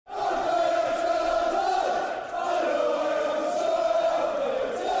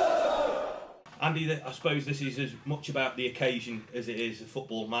Andy, I suppose this is as much about the occasion as it is a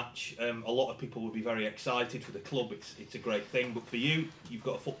football match. A lot of people will be very excited for the club. It's a great thing, but for you, you've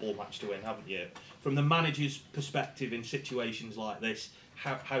got a football match to win, haven't you? From the manager's perspective in situations like this,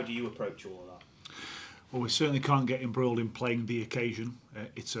 how do you approach all of that? Well, we certainly can't get embroiled in playing the occasion.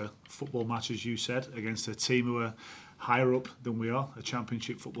 It's a football match, as you said, against a team who are higher up than we are, a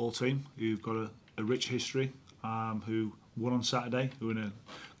championship football team who've got a rich history, who won on Saturday, who are in a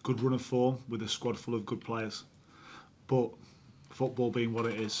good run of form with a squad full of good players. But football being what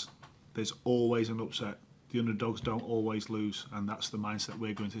it is, there's always an upset. The underdogs don't always lose, and that's the mindset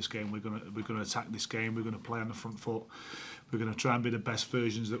we're going to this game. We're going to attack this game. We're going to play on the front foot. We're going to try and be the best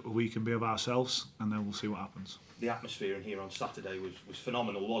versions that we can be of ourselves, and then we'll see what happens. The atmosphere in here on Saturday was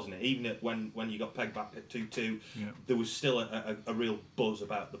phenomenal, wasn't it? Even when you got pegged back at 2-2, there was still a real buzz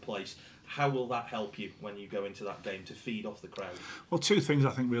about the place. How will that help you when you go into that game to feed off the crowd? Well, two things I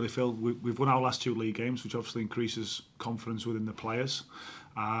think really, Phil. We've won our last 2 league games, which obviously increases confidence within the players.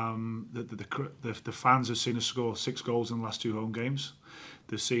 The fans have seen us score 6 goals in the last 2 home games.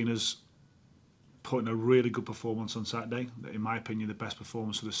 They've seen us put in a really good performance on Saturday. In my opinion, the best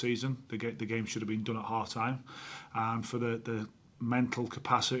performance of the season. The game should have been done at half time. And for the mental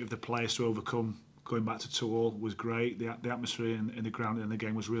capacity of the players to overcome going back to 2-2 was great. The atmosphere in the ground in the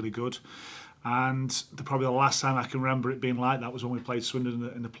game was really good. And probably the last time I can remember it being like that was when we played Swindon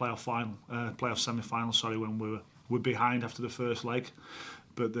in the playoff semi-final. Sorry, when we were behind after the first leg.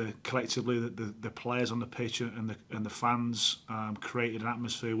 But collectively, the players on the pitch and the fans created an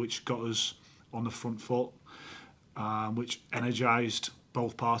atmosphere which got us on the front foot, which energised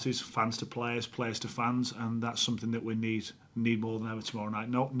both parties, fans to players, players to fans, and that's something that we need more than ever tomorrow night.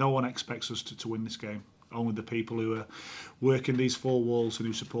 No one expects us to win this game. Only the people who are working these 4 walls and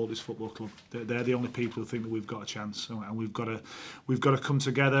who support this football club. They're the only people who think that we've got a chance, and we've got to come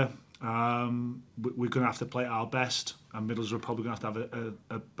together. We're going to have to play our best, and Middlesbrough are probably going to have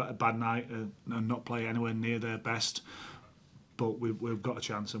a bad night and not play anywhere near their best. But we've got a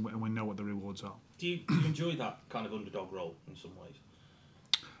chance, and we know what the rewards are. Do you enjoy that kind of underdog role in some ways?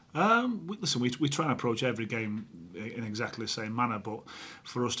 We try and approach every game in exactly the same manner, but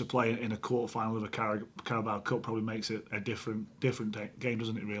for us to play in a quarter-final of a Carabao Cup probably makes it a different game,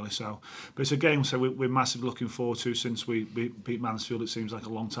 doesn't it, really? So, but it's a game we're massively looking forward to since we beat Mansfield. It seems like a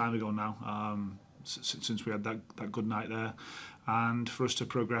long time ago now, since we had that good night there. And for us to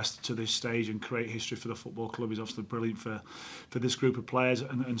progress to this stage and create history for the football club is obviously brilliant for this group of players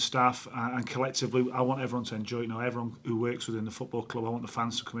and staff, and collectively I want everyone to enjoy it. You know, everyone who works within the football club, I want the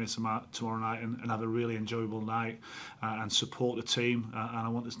fans to come here tomorrow night and have a really enjoyable night and support the team, and I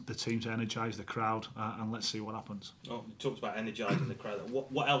want the team to energise the crowd, and let's see what happens. Oh, you talked about energising the crowd.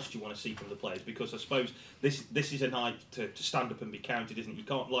 What else do you want to see from the players? Because I suppose this is a night to stand up and be counted, isn't it? You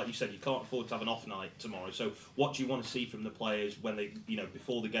can't, like you said, you can't afford to have an off night tomorrow. So what do you want to see from the players when they,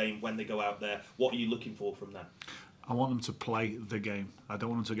 before the game, when they go out there? What are you looking for from them? I want them to play the game. I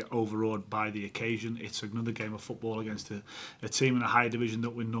don't want them to get overawed by the occasion. It's another game of football against a team in a higher division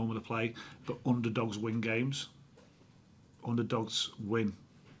that we normally play, but underdogs win games. Underdogs win.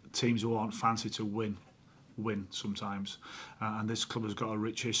 Teams who aren't fancy to win sometimes. And this club has got a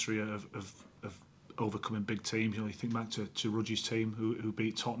rich history of overcoming big teams. You think back to Rudge's team who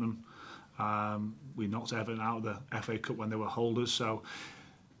beat Tottenham. We knocked Everton out of the FA Cup when they were holders. So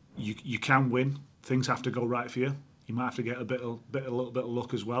you can win. Things have to go right for you. You might have to get a little bit of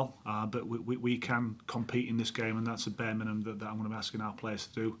luck as well, but we can compete in this game, and that's a bare minimum that I'm going to be asking our players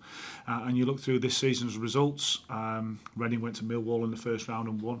to do. And you look through this season's results. Reading went to Millwall in the first round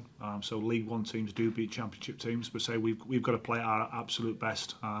and won. So League One teams do beat Championship teams, but say we've got to play our absolute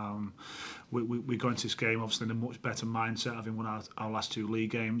best. We go into this game obviously in a much better mindset, having won our last 2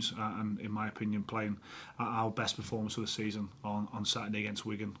 league games, and in my opinion playing our best performance of the season on Saturday against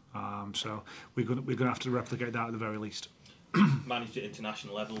Wigan. So we're going to have to replicate that at the very least. Managed at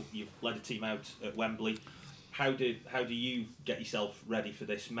international level, you've led a team out at Wembley. How do you get yourself ready for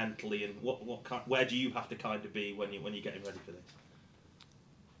this mentally, and where do you have to kind of be when you're getting ready for this?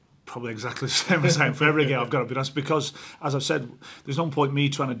 Probably exactly the same as for every game, I've got to be honest, because as I've said, there's no point me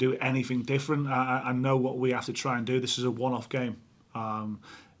trying to do anything different. I know what we have to try and do. This is a one-off game.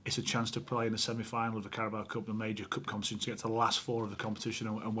 It's a chance to play in the semi-final of the Carabao Cup, the major cup competition, to get to the last 4 of the competition.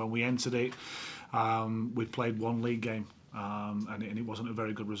 And when we entered it, we played 1 league game, and it wasn't a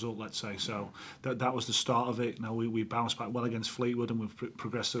very good result, let's say. So that was the start of it. Now we bounced back well against Fleetwood, and we've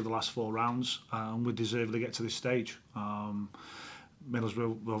progressed through the last 4 rounds, and we deservedly get to this stage.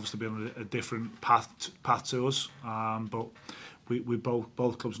 Middlesbrough will obviously be on a different path to us, but we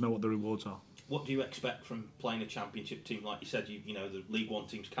both clubs know what the rewards are. what do you expect from playing a Championship team? Like you said, you know the League One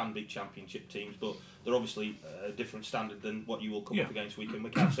teams can beat Championship teams, but they're obviously a different standard than what you will come up against week in,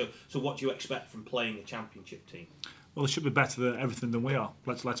 week out. So what do you expect from playing a Championship team? Well, they should be better at everything than we are.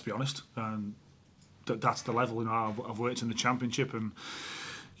 Let's be honest. That's the level. You know, I've worked in the Championship, and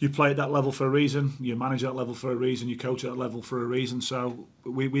you play at that level for a reason. You manage at that level for a reason. You coach at that level for a reason. So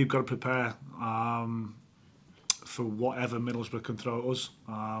we've got to prepare for whatever Middlesbrough can throw at us,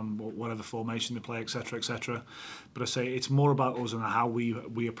 whatever formation they play, etc., etc. But I say it's more about us and how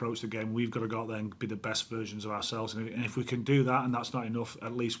we approach the game. We've got to go out there and be the best versions of ourselves. And if we can do that, and that's not enough,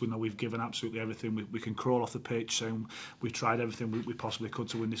 at least we know we've given absolutely everything. We can crawl off the pitch saying we've tried everything we possibly could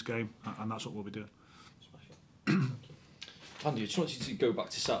to win this game, and that's what we'll be doing. Andy, I just wanted to go back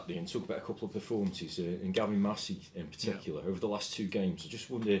to Saturday and talk about a couple of performances, and Gavin Massey in particular, over the last 2 games. I just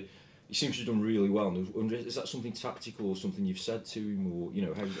wonder, he seems to have done really well. And I wonder, is that something tactical or something you've said to him, or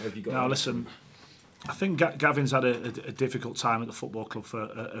have you got? No, listen. I think Gavin's had a difficult time at the football club for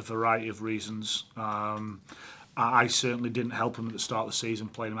a variety of reasons. I certainly didn't help him at the start of the season,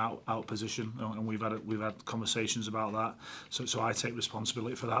 playing him out of position, and we've had conversations about that. So I take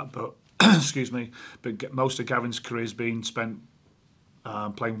responsibility for that. But excuse me, but most of Gavin's career has been spent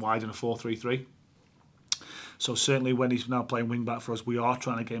playing wide in a 4-3-3. So certainly when he's now playing wing back for us, we are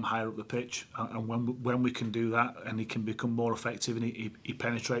trying to get him higher up the pitch, and when we can do that and he can become more effective and he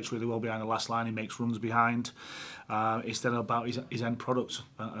penetrates really well behind the last line, he makes runs behind, it's then about his end product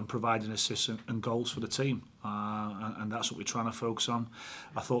and providing assists and goals for the team, and that's what we're trying to focus on.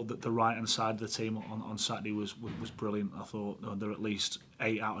 I thought that the right hand side of the team on Saturday was brilliant. I thought there were at least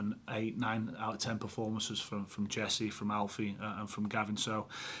 9 out of 10 performances from Jesse, from Alfie, and from Gavin. So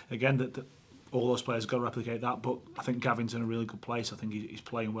again, all those players got to replicate that, but I think Gavin's in a really good place. I think he's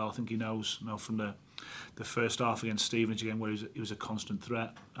playing well. I think he knows, from the first half against Stevenage again, where he was a constant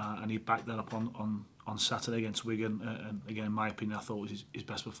threat, and he backed that up on Saturday against Wigan. And again, in my opinion, I thought it was his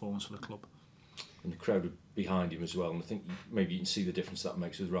best performance for the club. And the crowd were behind him as well, and I think maybe you can see the difference that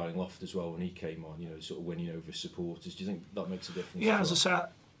makes with Ryan Loft as well when he came on. Sort of winning over supporters. Do you think that makes a difference? Yeah, as I say,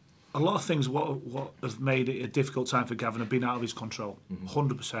 a lot of things what have made it a difficult time for Gavin have been out of his control,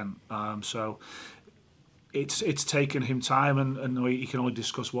 100%. So it's taken him time, and he can only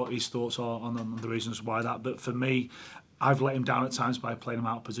discuss what his thoughts are on the reasons why that. But for me, I've let him down at times by playing him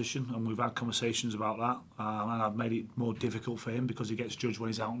out of position, and we've had conversations about that, and I've made it more difficult for him because he gets judged when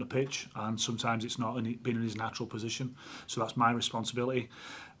he's out on the pitch, and sometimes it's not being in his natural position. So that's my responsibility.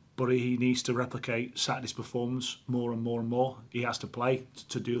 But he needs to replicate Saturday's performance more and more and more. He has to play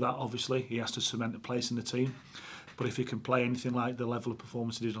to do that, obviously. He has to cement a place in the team. But if he can play anything like the level of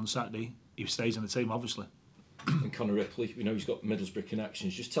performance he did on Saturday, he stays in the team, obviously. And Conor Ripley, he's got Middlesbrough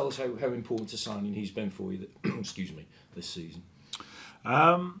connections. Just tell us how important a signing he's been for you this season.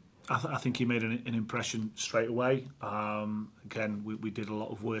 I think he made an impression straight away. Again, we did a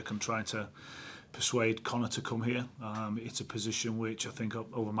lot of work on trying to persuade Conor to come here. It's a position which I think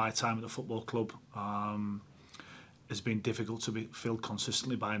over my time at the football club has been difficult to be filled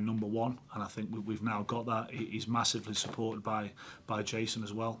consistently by a number one, and I think we've now got that. He's massively supported by Jason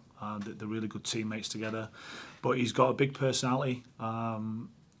as well. They're really good teammates together, but he's got a big personality, and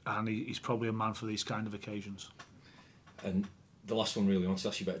he's probably a man for these kind of occasions. And the last one really, I want to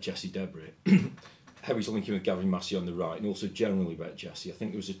ask you about Jesse Debray. How he's linking with Gavin Massey on the right, and also generally about Jesse. I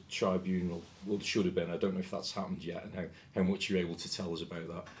think there was a tribunal, well, there should have been. I don't know if that's happened yet, and how much you're able to tell us about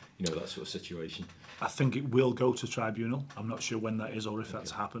that. That sort of situation. I think it will go to tribunal. I'm not sure when that is or if that's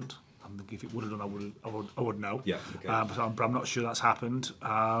happened. I think if it would have done, I would know. Yeah. Okay. But I'm not sure that's happened.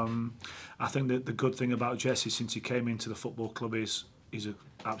 I think that the good thing about Jesse since he came into the football club is he's an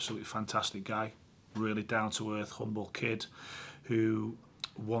absolutely fantastic guy, really down to earth, humble kid, who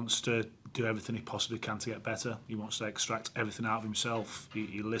wants to do everything he possibly can to get better. He wants to extract everything out of himself.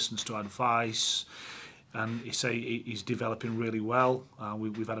 He listens to advice, and he's developing really well.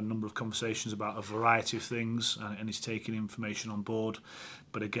 We've had a number of conversations about a variety of things, and he's taking information on board.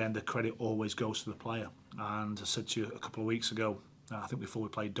 But again, the credit always goes to the player. And I said to you a couple of weeks ago, I think before we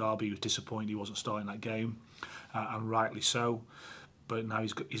played Derby, he was disappointed he wasn't starting that game, and rightly so. But now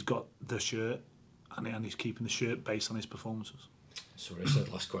he's got the shirt, and he's keeping the shirt based on his performances. Sorry, I said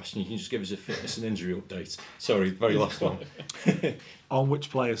last question. You can just give us a fitness and injury update. Sorry, very last one. On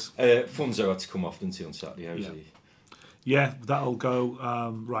which players? Funzo had to come off, didn't he, on Saturday? How's he? Yeah, that'll go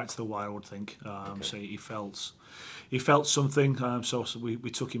right to the wire, I would think. Okay. So he felt he felt something, so we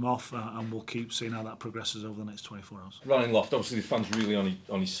took him off, and we'll keep seeing how that progresses over the next 24 hours. Ryan Loft, obviously the fans really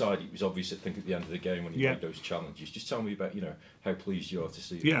on his side. It was obvious, I think, at the end of the game when he made those challenges. Just tell me about, how pleased you are to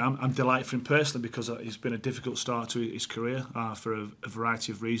see him. Yeah, I'm delighted for him personally, because it's been a difficult start to his career for a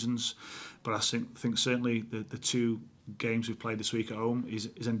variety of reasons. But I think certainly the 2 games we've played this week at home, he's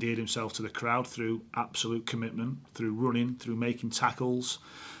endeared himself to the crowd through absolute commitment, through running, through making tackles,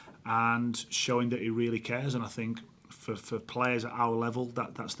 and showing that he really cares. And I think for players at our level,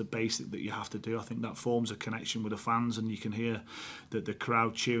 that's the basic that you have to do. I think that forms a connection with the fans, and you can hear the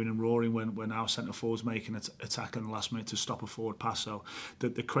crowd cheering and roaring when our centre forward's making a tackle in the last minute to stop a forward pass. So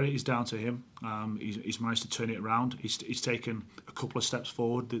the credit is down to him. He's managed to turn it around. He's taken a couple of steps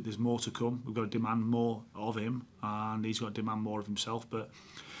forward. There's more to come. We've got to demand more of him, and he's got to demand more of himself. But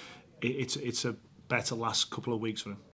it's a better last couple of weeks for him.